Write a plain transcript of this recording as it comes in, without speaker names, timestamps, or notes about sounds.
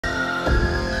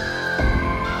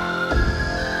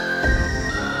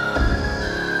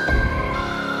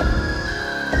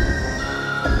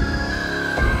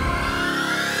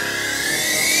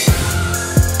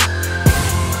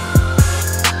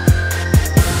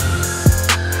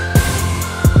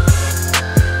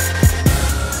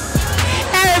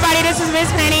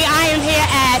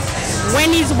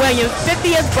Wendy Williams'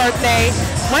 50th birthday.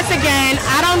 Once again,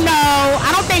 I don't know.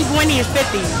 I don't think Wendy is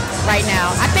 50 right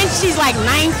now. I think she's like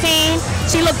 19.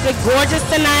 She looked gorgeous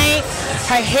tonight.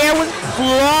 Her hair was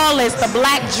flawless. The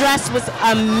black dress was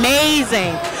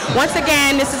amazing. Once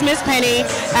again, this is Miss Penny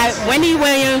at Wendy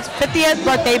Williams' 50th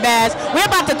birthday bash. We're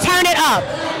about to turn it up.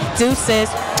 Deuces.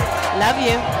 Love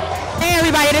you. Hey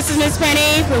everybody, this is Miss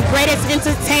Penny from Greatest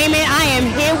Entertainment. I am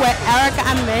here with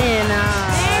Mena.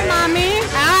 Hey mommy.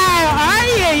 Hi, how are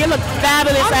you? You look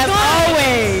fabulous as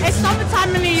always. It's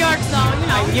summertime in New York, so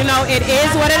You know, it is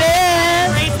what it is.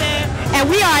 And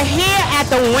we are here at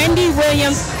the Wendy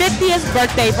Williams 50th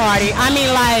birthday party. I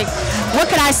mean, like, what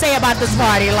could I say about this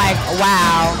party? Like,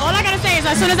 wow. All I gotta say is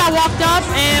as soon as I walked up,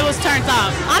 it was turned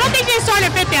up. I don't think they started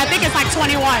 50, I think it's like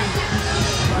 21.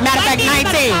 Matter of fact,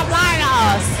 19. Stop lying to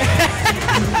us.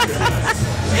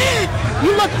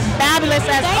 You look fabulous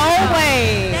as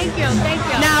always. Thank you, thank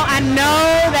you. Now, I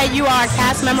know that you are a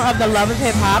cast member of the Love of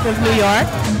Hip Hop of New York.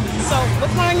 So,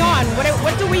 what's going on?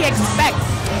 What do we expect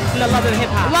from the Love of Hip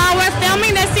Hop? Well, we're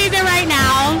filming this season right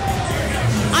now.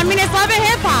 I mean, it's Love and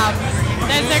Hip Hop.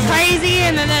 There's the crazy,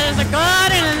 and then there's the good,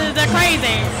 and then there's the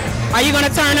crazy. Are you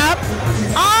gonna turn up?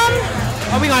 Or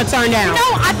are we gonna turn down? No,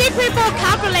 I think people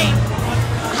calculate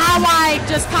how I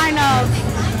just kind of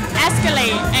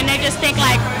escalate, and they just think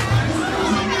like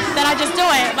that I just do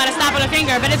it by the snap of the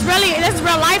finger. But this is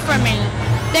real life for me.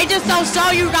 They just don't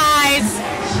show you guys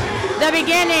the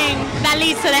beginning that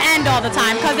leads to the end all the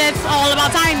time, because it's all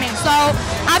about timing. So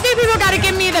I think people got to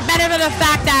give me the benefit of the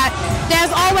fact that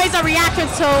there's always a reaction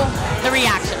to the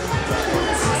reaction.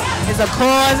 It's a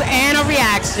cause and a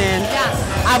reaction.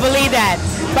 Yeah. I believe that.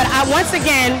 But once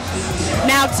again,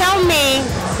 now tell me,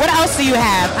 what else do you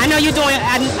have? I know you're doing,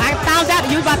 I found out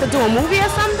you're about to do a movie or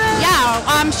something? Yeah,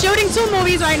 I'm shooting 2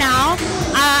 movies right now.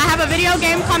 I have a video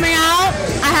game coming out.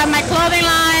 I have my clothing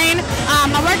line.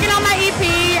 I'm working on my EP,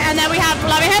 and then we have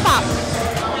Love and Hip Hop.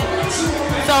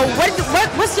 So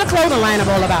what's your clothing line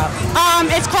all about?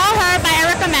 It's called Her by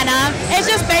Mena. It's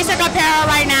just basic apparel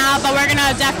right now, but we're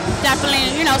gonna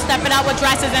definitely, step it up with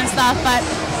dresses and stuff. But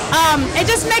it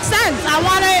just makes sense. I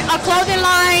want a clothing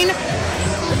line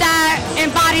that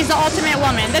embodies the ultimate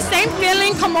woman. The same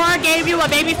feeling Kimora gave you a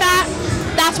baby fat,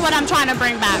 that's what I'm trying to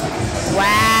bring back.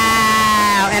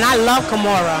 Wow, and I love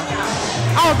Kimora.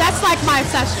 Oh, that's like my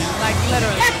obsession, like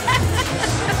literally.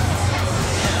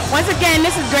 Once again,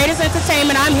 this is Greatest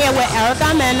Entertainment. I'm here with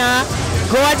Mena,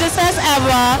 gorgeous as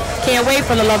ever. Can't wait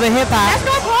for the Love and Hip Hop. Let's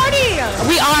go party.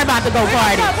 We are about to go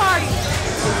party. Let's go party.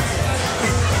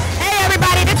 Hey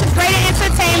everybody, this is Greatest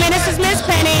Entertainment. This is Miss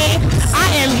Penny. I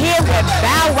am here with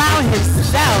Bow Wow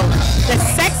himself, the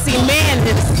sexy man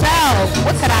himself.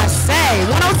 What could I say?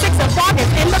 106 and Park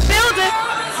is in the building.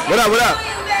 What up, what up?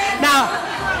 Now,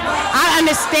 I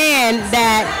understand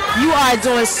that you are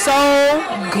doing so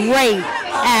great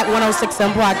at 106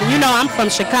 and Park. You know I'm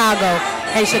from Chicago,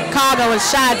 and Chicago is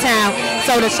Shad-town.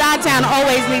 So the Shad-town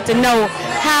always need to know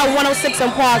how 106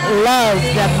 and Park loves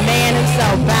the man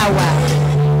himself, Bow Wow.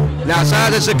 Now, shout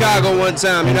out to Chicago one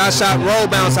time. I shot Roll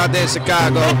Bounce out there in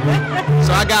Chicago.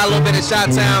 So I got a little bit of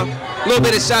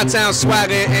Shot-town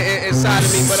swagger inside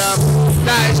of me. But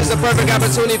it's just a perfect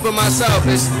opportunity for myself.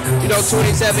 It's,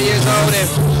 27 years old, and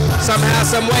somehow,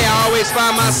 some way, I always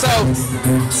find myself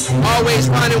always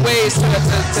finding ways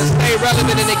to stay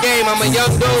relevant in the game. I'm a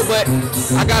young dude, but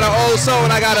I got an old soul,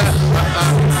 and I got an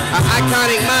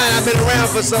iconic mind. I've been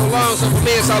around for so long, so for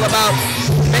me, it's all about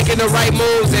making the right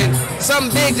moves, and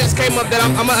something big just came up that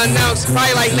I'm gonna announce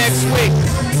probably like next week.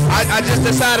 I just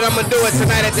decided I'm gonna do it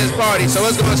tonight at this party, so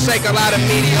it's gonna shake a lot of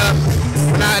media up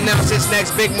when I announce this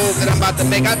next big move that I'm about to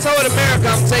make. I told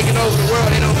America I'm taking over the world.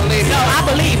 They don't believe me. No, I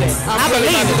believe it. I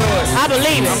believe it. I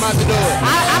believe it. I'm about to do it.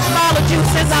 I followed you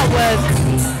since I was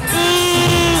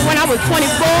when I was 24,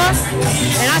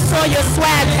 and I saw your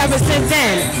swag ever since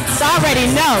then. So I already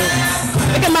know.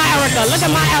 Look at my Erica. Look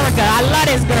at my Erica. I love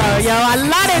this girl, yo. I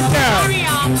love this girl.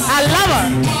 I love her.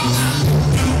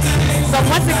 So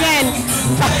once again,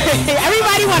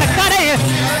 everybody want to cut in.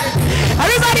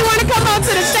 Everybody want to come on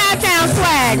to the Shad-town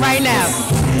swag right now.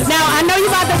 Now, I know you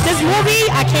about this movie.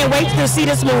 I can't wait to see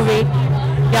this movie.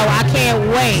 Yo, I can't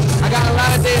wait. I got a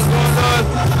lot of things going on.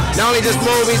 Not only just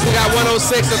movies, we got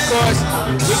 106, of course.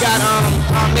 We got our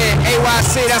man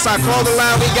AYC, that's our clothing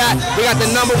line. We got the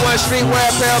 #1 streetwear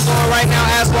apparel going right now.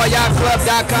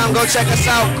 Asphalt-Yacht-Club.com. Go check us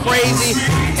out. Crazy.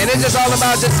 And it's just all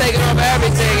about just taking over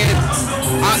everything. And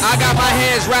I got my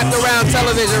hands wrapped around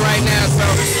television right now, so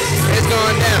it's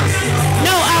going down.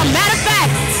 No, matter of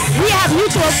fact, we have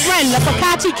mutual friend, the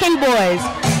Focacci King Boys.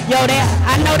 Yo,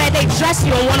 I know that they dress you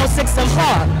in 106 and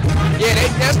Park. Yeah,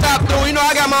 they stopped doing,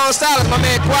 I got my own stylist, my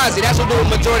man Quasi. That's who do the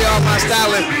majority of all my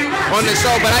styling on the show.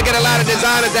 But I get a lot of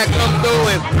designers that come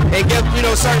through and give,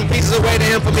 certain pieces away to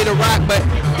him for me to rock. But,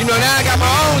 now I got my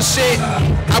own shit.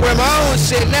 I wear my own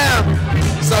shit now.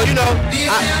 So,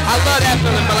 I love that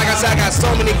feeling. But like I said, I got so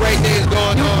many great things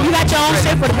going on. You got your own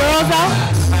shit for the girls, though?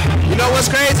 You know what's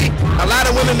crazy? A lot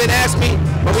of women been asking me,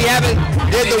 but we haven't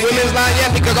did the women's line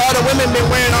yet because all the women been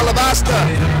wearing all of our stuff.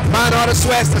 Buying all the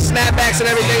sweats, the snapbacks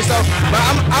and everything. So, but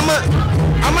I'm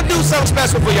gonna do something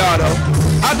special for y'all though.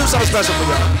 I'll do something special for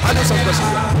y'all.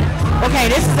 Okay,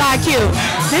 this is our cue.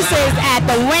 This is at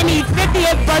the Wendy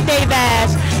 50th birthday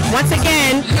bash. Once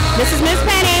again, this is Miss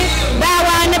Penny. Bow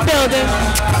Wow in the building.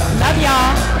 Love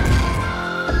y'all.